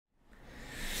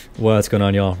What's going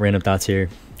on, y'all? Random Thoughts here.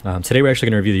 Today we're actually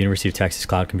going to review the University of Texas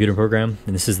Cloud Computing Program,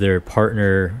 and this is their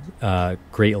partner,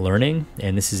 Great Learning,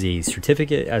 and this is a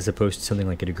certificate as opposed to something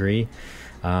like a degree.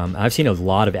 I've seen a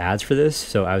lot of ads for this,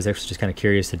 so I was actually just kind of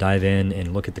curious to dive in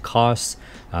and look at the costs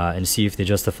and see if they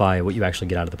justify what you actually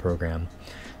get out of the program.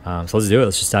 So let's do it.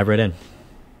 Let's just dive right in.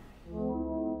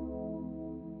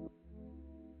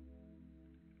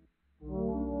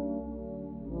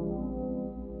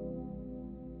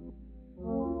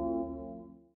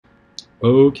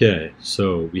 Okay,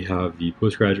 so we have the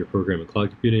postgraduate program in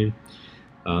cloud computing.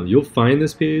 You'll find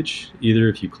this page either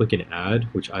if you click an ad,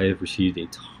 which I have received a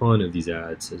ton of these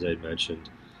ads, as I had mentioned,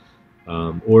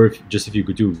 or if you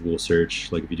could do a Google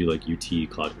search, like if you do like UT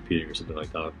cloud computing or something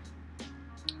like that.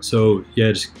 So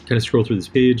yeah, just kind of scroll through this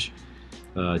page,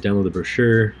 download the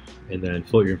brochure, and then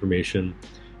fill out your information,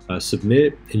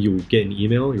 submit, and you will get an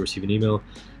email. You'll receive an email.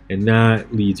 And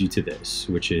that leads you to this,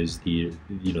 which is the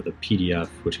PDF,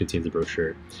 which contains the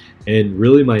brochure. And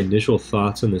really, my initial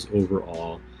thoughts on this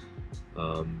overall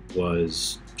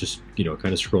was just kind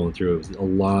of scrolling through. It was a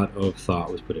lot of thought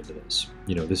was put into this.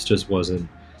 This just wasn't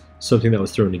something that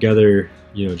was thrown together,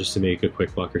 just to make a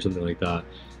quick buck or something like that.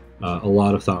 A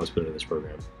lot of thought was put into this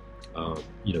program.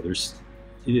 There's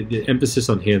the emphasis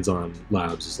on hands-on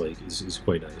labs is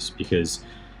quite nice because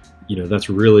that's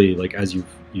really, like, as you've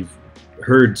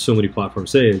heard so many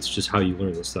platforms say, it's just how you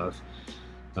learn this stuff.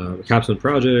 A capstone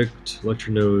project,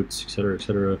 lecture notes, etc.,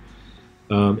 etc.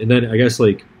 And then I guess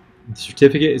like the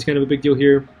certificate is kind of a big deal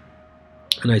here,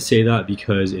 and I say that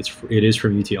because it is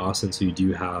from UT Austin, so you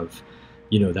do have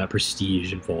that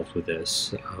prestige involved with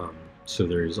this. So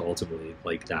there's ultimately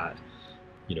like that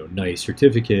nice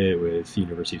certificate with the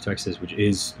University of Texas, which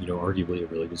is arguably a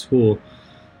really good school.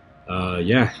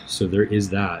 Yeah, so there is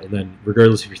that, and then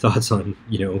regardless of your thoughts on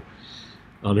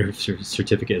on if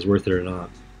certificate is worth it or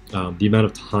not, the amount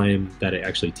of time that it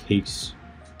actually takes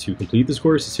to complete this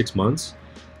course is 6 months,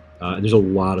 and there's a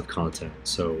lot of content.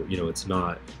 So it's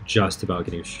not just about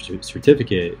getting a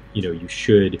certificate. You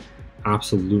should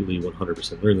absolutely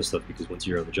 100% learn this stuff, because once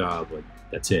you're on the job, like,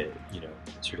 that's it. The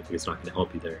certificate's not going to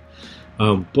help you there.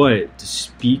 But to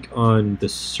speak on the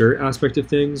cert aspect of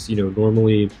things,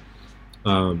 normally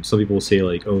some people will say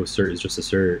like, oh, cert is just a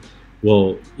cert.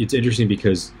 Well, it's interesting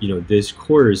because this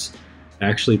course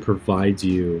actually provides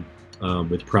you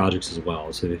with projects as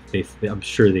well. So I'm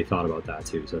sure they thought about that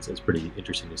too. So that's pretty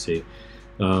interesting to see.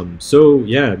 So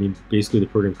yeah, I mean, basically the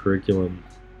program curriculum,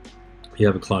 you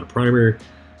have a cloud primer,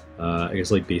 I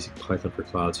guess like basic Python for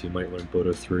cloud. So you might learn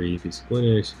Boto 3, basic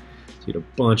Linux. So you get a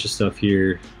bunch of stuff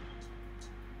here.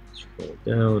 Scroll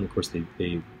down. Of course,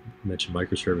 they mention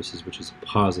microservices, which is a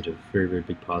positive, very, very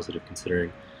big positive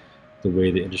considering the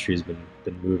way the industry has been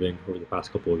moving over the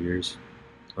past couple of years.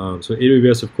 So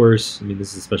AWS, of course, I mean,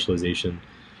 this is a specialization.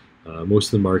 Most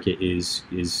of the market is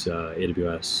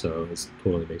AWS, so it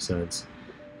totally makes sense.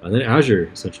 And then Azure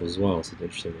Essentials as well, so it's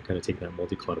interesting. They kind of take that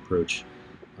multi-cloud approach,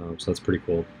 so that's pretty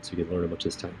cool. So you can learn a bunch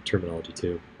of this terminology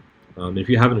too. If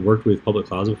you haven't worked with public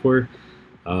clouds before,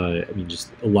 I mean,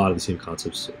 just a lot of the same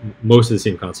concepts, most of the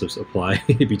same concepts apply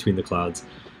between the clouds.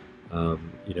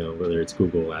 Whether it's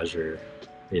Google, Azure,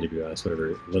 AWS,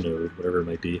 whatever, Linode, whatever it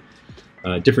might be.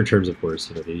 Different terms, of course.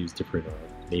 They use different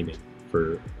naming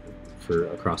for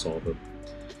across all of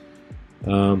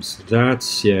them. So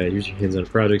that's, yeah, here's your hands-on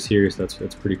projects here. So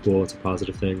that's pretty cool. It's a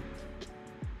positive thing.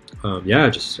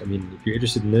 Yeah, I mean, if you're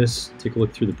interested in this, take a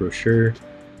look through the brochure.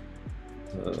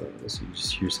 So you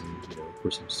just hear some, of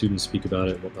course, some students speak about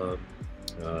it and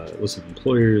whatnot. List of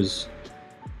employers,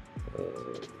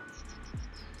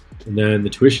 and then the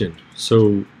tuition.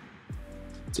 So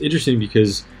it's interesting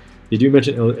because they do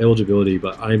mention eligibility,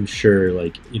 but I'm sure,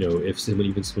 like, if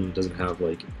someone doesn't have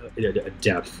like a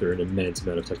depth or an immense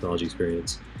amount of technology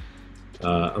experience,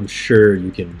 I'm sure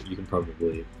you can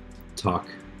probably talk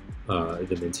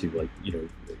them into, like,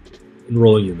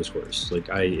 enrolling you in this course. Like,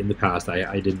 in the past,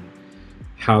 I didn't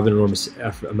have an enormous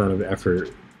amount of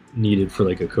effort needed for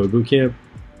like a code boot camp,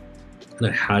 and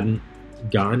I hadn't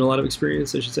gotten a lot of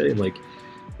experience, I should say, and like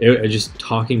just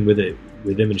talking with them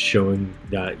and showing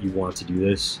that you want to do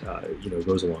this,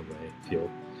 goes a long way, I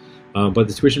feel. But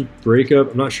the tuition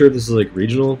breakup, I'm not sure if this is like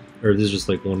regional or if this is just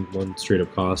like one straight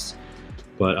up cost.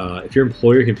 But if your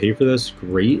employer can pay for this,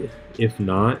 great. If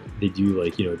not, they do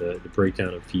like the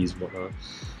breakdown of fees and whatnot.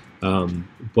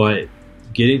 But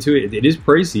getting to it, it is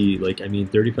pricey. Like, I mean,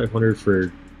 $3,500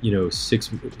 for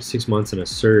 6 months and a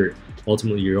cert.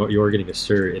 Ultimately, you are getting a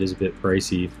cert. It is a bit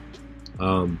pricey.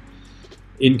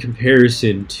 In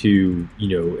comparison to,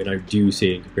 and I do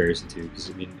say in comparison to,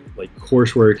 because I mean, like,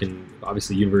 coursework and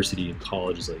obviously university and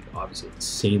college is like obviously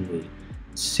insanely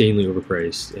insanely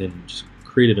overpriced and just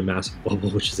created a massive bubble,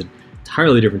 which is an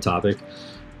entirely different topic.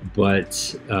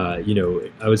 But you know,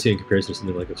 I would say in comparison to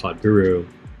something like a Cloud Guru,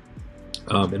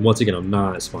 and once again, I'm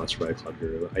not sponsored by a Cloud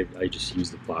Guru. I just use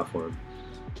the platform,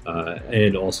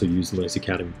 and also used Linux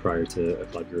Academy prior to a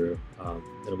Cloud Guru,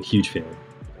 and I'm a huge fan.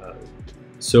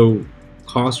 So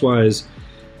cost-wise,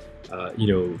 you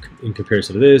know, in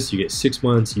comparison to this, you get 6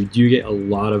 months. You do get a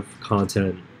lot of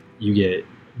content. You get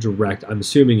direct. I'm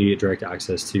assuming you get direct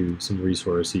access to some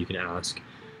resource, so you can ask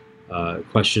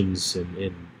questions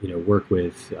and you know, work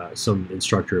with some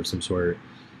instructor of some sort.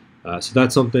 So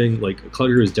that's something like Cloud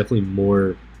Guru is definitely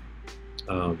more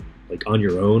like on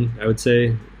your own, I would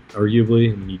say,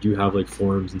 arguably. I mean, you do have like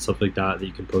forums and stuff like that that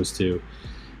you can post to,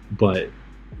 but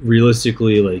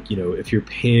realistically, like, you know, if you're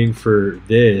paying for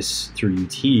this through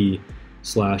UT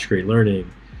 / Great Learning,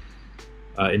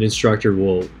 an instructor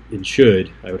will and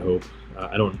should, I would hope,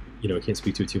 I don't, you know, I can't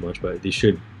speak to it too much, but they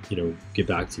should, you know, get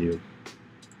back to you.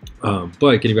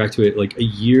 But getting back to it, like a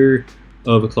year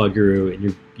of a Cloud Guru,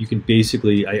 and you can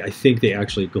basically, I think they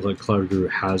actually, like, Cloud Guru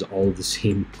has all of the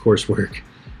same coursework,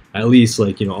 at least,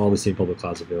 like, you know, all the same public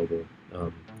clouds available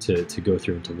to go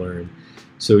through and to learn.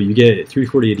 So you get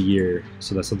 $348 a year,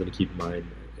 so that's something to keep in mind.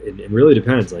 It really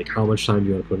depends, like, how much time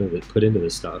you want to put into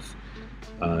this stuff.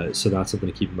 So that's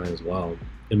something to keep in mind as well.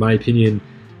 In my opinion,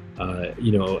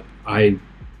 you know, I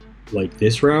like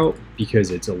this route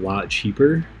because it's a lot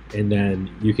cheaper, and then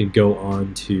you can go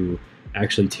on to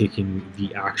actually taking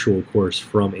the actual course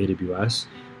from AWS.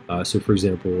 So for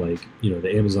example, like, you know,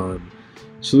 the Amazon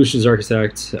Solutions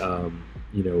Architect,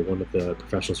 you know, one of the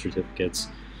professional certificates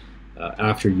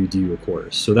after you do a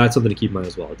course. So that's something to keep in mind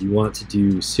as well. Do you want to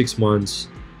do 6 months,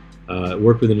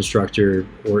 work with an instructor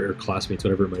or classmates,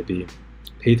 whatever it might be,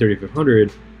 pay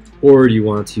 $3,500, or do you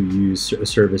want to use a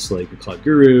service like a Cloud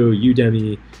Guru,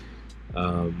 Udemy,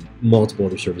 multiple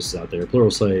other services out there,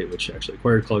 Pluralsight, which actually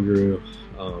acquired Cloud Guru,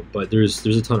 but there's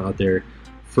a ton out there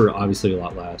for obviously a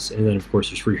lot less. And then of course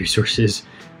there's free resources.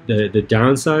 The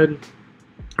downside,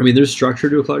 I mean, there's structure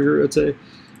to a Cloud Guru, I'd say,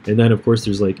 and then of course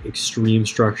there's like extreme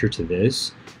structure to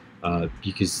this,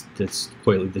 because that's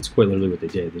quite literally what they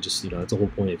did. They just, you know, that's the whole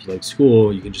point. If you like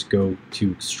school, you can just go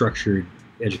to structured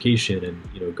education and,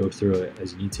 you know, go through it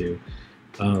as you need to.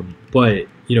 But,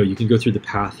 you know, you can go through the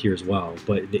path here as well.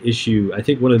 But the issue, I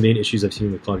think one of the main issues I've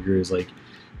seen with Cloud Guru is like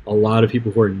a lot of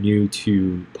people who are new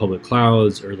to public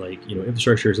clouds or like, you know,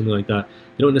 infrastructure or something like that,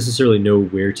 they don't necessarily know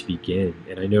where to begin.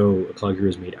 And I know Cloud Guru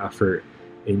has made effort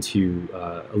into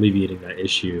alleviating that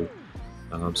issue.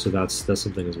 So that's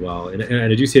something as well. And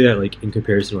I do say that like in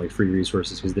comparison to like free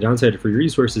resources, because the downside to free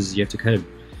resources is you have to kind of,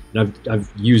 and I've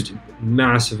used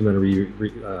massive amount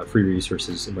of free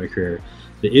resources in my career.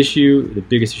 The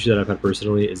biggest issue that I've had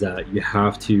personally is that you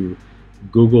have to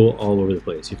Google all over the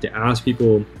place. You have to ask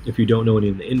people. If you don't know any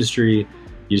in the industry,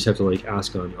 you just have to like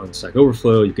ask on Stack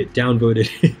Overflow. You get downvoted.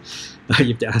 You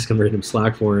have to ask on random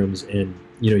Slack forums, and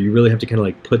you know, you really have to kind of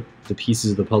like put the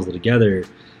pieces of the puzzle together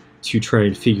to try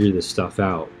and figure this stuff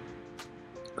out.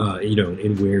 You know,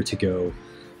 and where to go.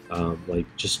 Like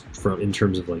just from in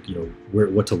terms of like, you know,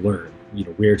 what to learn, you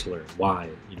know, where to learn, why,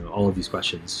 you know, all of these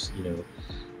questions, you know,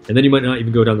 and then you might not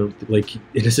even go down the like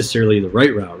necessarily the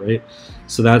right route, right?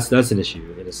 So that's an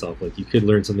issue in itself. Like you could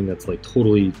learn something that's like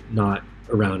totally not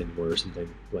around anymore or something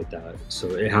like that. So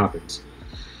it happens.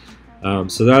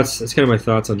 So that's kind of my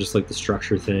thoughts on just like the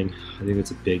structure thing. I think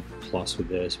that's a big plus with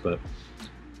this, but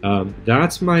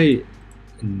that's my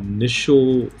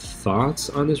initial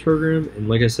thoughts on this program. And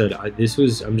like I said, I'm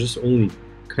just only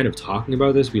kind of talking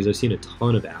about this because I've seen a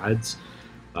ton of ads,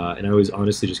 and I was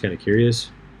honestly just kind of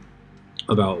curious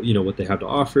about, you know, what they have to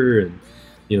offer and,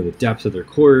 you know, the depth of their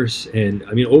course. And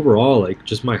I mean, overall, like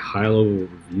just my high level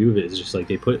review of it is just like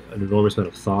they put an enormous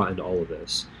amount of thought into all of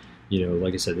this. You know,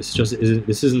 like I said, this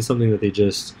isn't something that they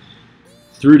just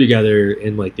threw together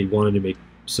and like they wanted to make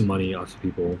some money off of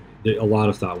people. A lot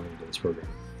of thought went into this program.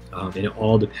 And it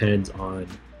all depends on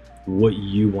what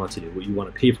you want to do, what you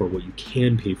want to pay for, what you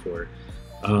can pay for,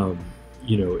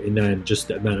 you know, and then just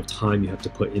the amount of time you have to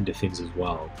put into things as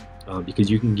well, because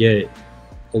you can get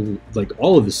like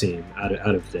all of the same out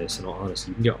of this. In all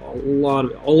honesty, you can get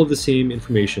all of the same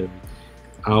information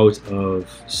out of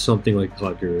something like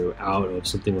Cloud Guru, out of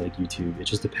something like YouTube. It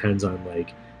just depends on,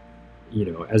 like, you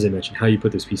know, as I mentioned, how you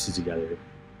put those pieces together,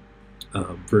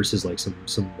 versus like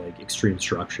some like extreme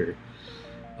structure.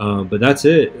 But that's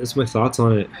it. That's my thoughts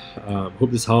on it.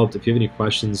 Hope this helped. If you have any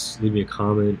questions, leave me a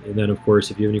comment. And then, of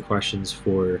course, if you have any questions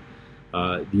for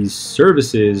these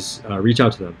services, reach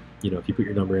out to them. You know, if you put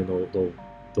your number in,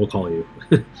 they'll call you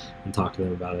and talk to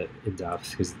them about it in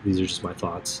depth, because these are just my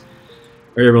thoughts.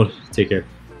 All right, everyone, take care.